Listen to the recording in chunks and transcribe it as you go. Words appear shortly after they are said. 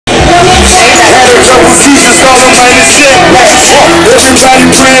might accept that. Everybody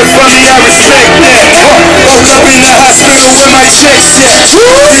praying for me, I respect that. Woke up in the hospital with my chest set.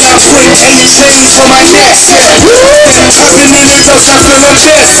 Then I put 8 chains on my neck set. Hopping in the dust, I feel a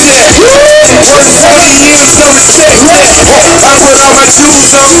chest set. Worked 40 years, so respect that. I put all my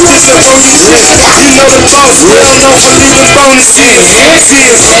jewels on, just a bonus shit. You know the boss, we don't know what leaving bonuses.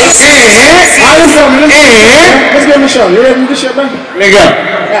 Let's give him a show. You ready to do this shit, man? Let go.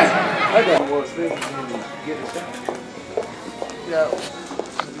 I got one still. Yeah.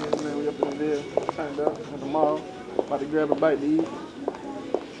 We up in the deal. Turned up at the mall. About to grab a bite to eat.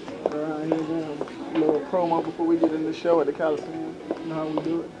 Around here doing a little promo before we get in the show at the Coliseum. You know how we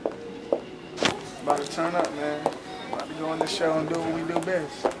do it. About to turn up, man. About to go in the show and do what we do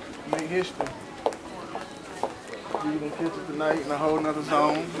best. Make history. We gonna catch it tonight in a whole nother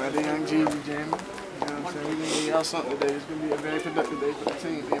zone at the Young Jeezy Jam. You know what I'm saying? We're gonna give y'all something today. It's gonna be a very productive day for the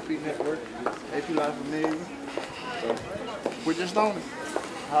team, the MP Network, AP Live Familiar. So, we're just on it.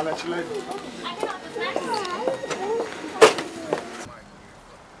 Holla at you later.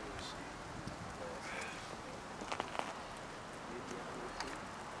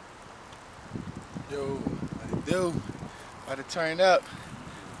 Yo, what it do? About to turn up.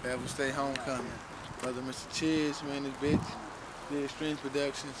 Ever stay homecoming. Brother Mr. Chiz, we in this bitch. The Extreme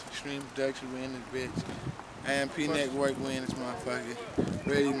Production, we in this bitch. AMP Network, we in this motherfucker.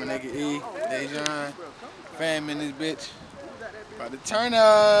 Ready, my nigga E, Dejan, fam in this bitch. About to turn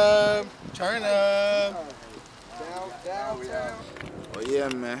up, turn up. Oh yeah,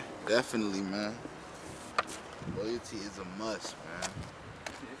 man, definitely, man. Loyalty is a must, man.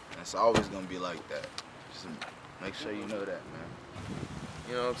 It's always gonna be like that. Just make sure you know that, man.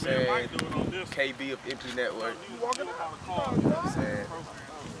 You know what I'm saying? KB of MP Network. You know what I'm saying?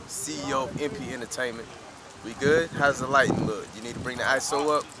 CEO of MP Entertainment. We good? How's the lighting look? You need to bring the ISO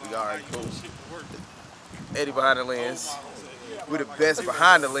up? We already cool. Eddie behind the lens. We the best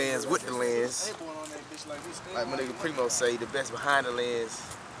behind the lens with the lens. Like my nigga Primo say, the best behind the lens.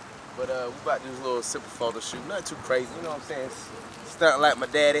 But we about to do this little simple photo shoot. Nothing too crazy, you know what I'm saying? Stunt like my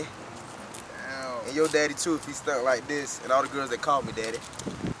daddy. And your daddy too, if he stunt like this, and all the girls that call me daddy.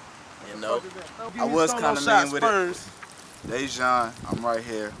 You know, I was kind of mean with it. Dejan, I'm right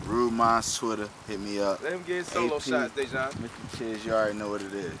here. Rude Minds Twitter, hit me up. Let him get his solo shots, Dejan. Mr. Chiz, you already know what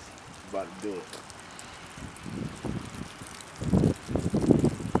it is. About to do it.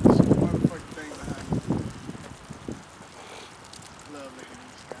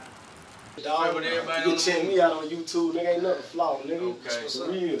 Dog, you can check me out on YouTube, nigga. Ain't nothing flawed, nigga. Okay. For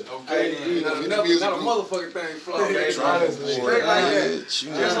real. Okay. Not a motherfucking thing flawed. Straight like that.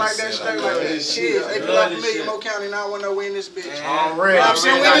 Just like that, straight like that. Chiz, AP Live Familiar, Mo County, now I want to know we in this bitch. Already. You know what I'm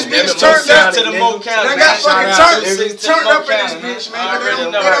saying? We in this bitch turned up. To the Mo County. They got fucking turned up in this bitch, man.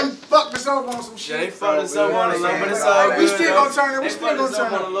 They done fucked us up on some shit. They fucked us up on a little, but it's all good. We still gonna turn it. We still gonna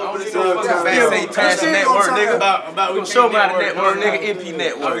turn it. We gonna show about the network, nigga. MP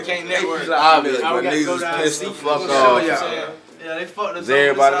Network. We can't network. Obviously, but niggas was pissed the fuck off. Yeah, they fucked us up.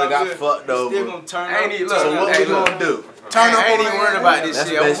 Everybody that got fucked over. Still gonna turn up. So what we gonna do? Turn up. I ain't even worried about this That's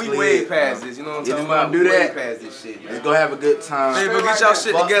shit. We basically way it. past this. You know what I'm You talking just gonna about? do We way that? past this shit, man. Let's go have a good time. Hey, but get y'all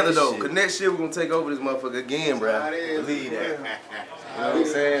shit Fuck together this though, shit. cause next year we gonna take over this motherfucker again, bro. Believe that. You know what I'm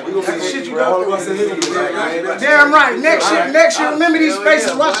saying? We That's gonna the shit you bro. got. Damn right. Next year, remember these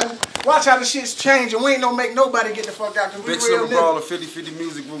faces. Watch how the shit's changing. We ain't gonna make nobody get the fuck out. Cause we Big real Silver niggas. Brawler, 50-50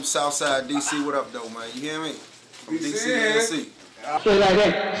 Music Group, Southside, DC. What up, though, man? You hear me? From DC to NC. Straight like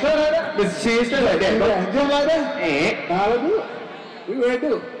that. Straight like that. Mr. Chiz, straight like that, bro. Just like that? Yeah. How to do it. We ready to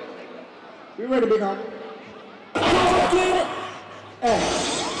do it. We ready, big homie. Hey.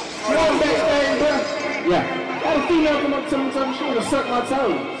 You on backstage, bro? Yeah. I had a female come up to me and tell me she wanna suck my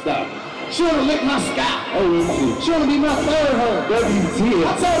toes. Stop. She wanna lick my scalp. Oh, she wanna be my third hug. WT.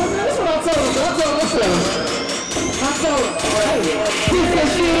 I told her, that's what I told her. I told her, hey, get that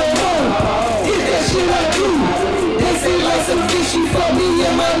shit on her. Get that shit on you. They see like some fish, she fuck me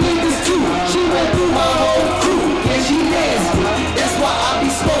and my niggas too. She went through my whole crew, and she nasty. That's why I be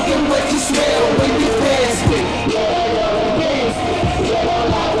smoking what you smell when you pass me.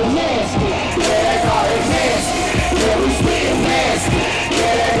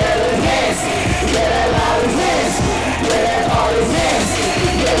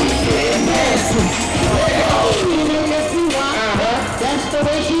 That's the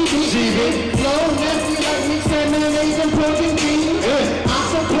way she be. Low, nasty like mixed salmon and eggs and protein beans. I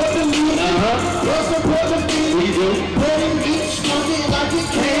support the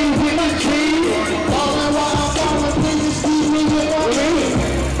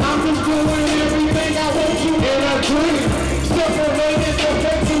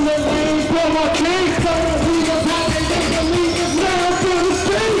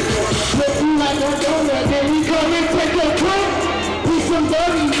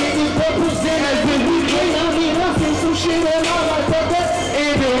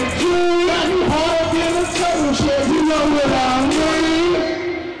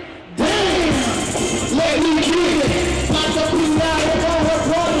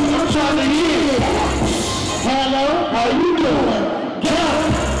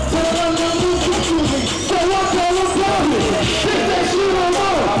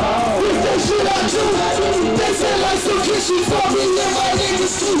she told me that my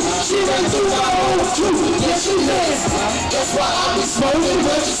niggas too. She ran through my own crew. Yeah, she nasty. That's why I be smoking,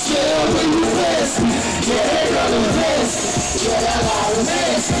 but you still when you pass me. Yeah, that girl is nasty. Yeah, that girl is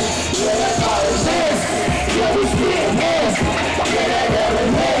nasty. Yeah, that girl is nasty. Yeah, we spit nasty. Yeah, that girl is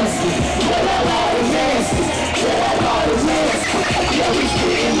nasty. Yeah, that girl is nasty. Yeah, that girl is nasty. Yeah, we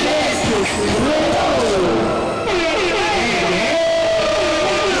spit nasty.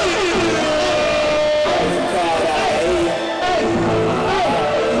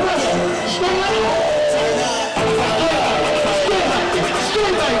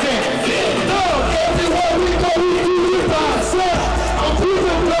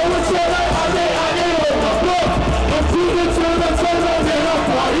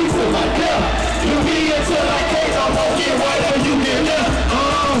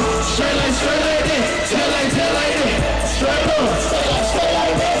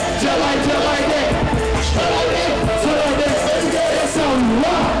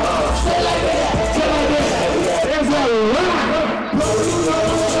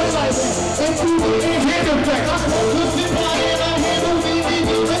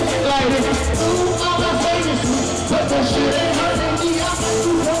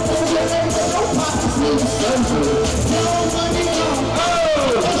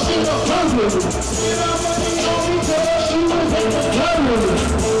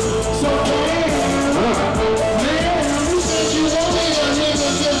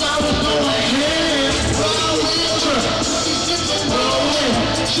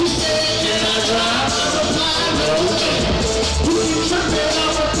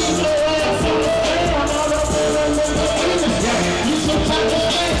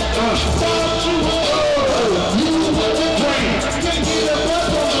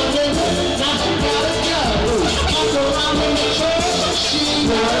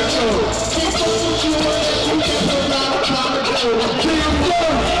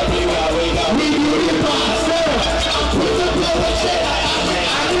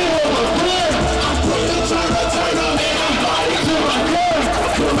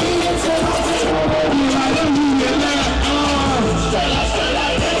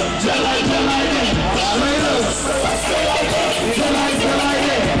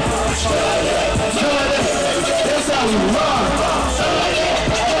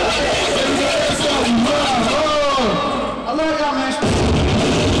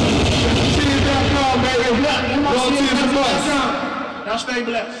 Y'all stay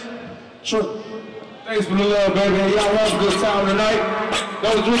blessed. True. Thanks for the love, baby. Y'all have a good time tonight.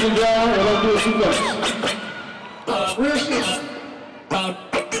 Don't drink and drive and don't do it too much. Real shit.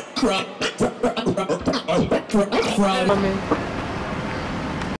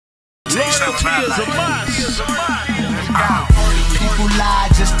 People lie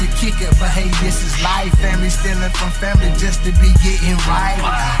just to kick it, but hey, this is life. Family stealing from family just to be getting right.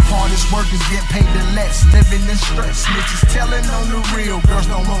 Hardest workers get paid the less, living in stress. Snitches telling on the real. Girls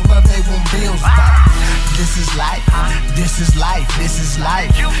don't want love, they want bills. This is life. This is life. This is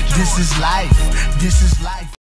life. This is life. This is life.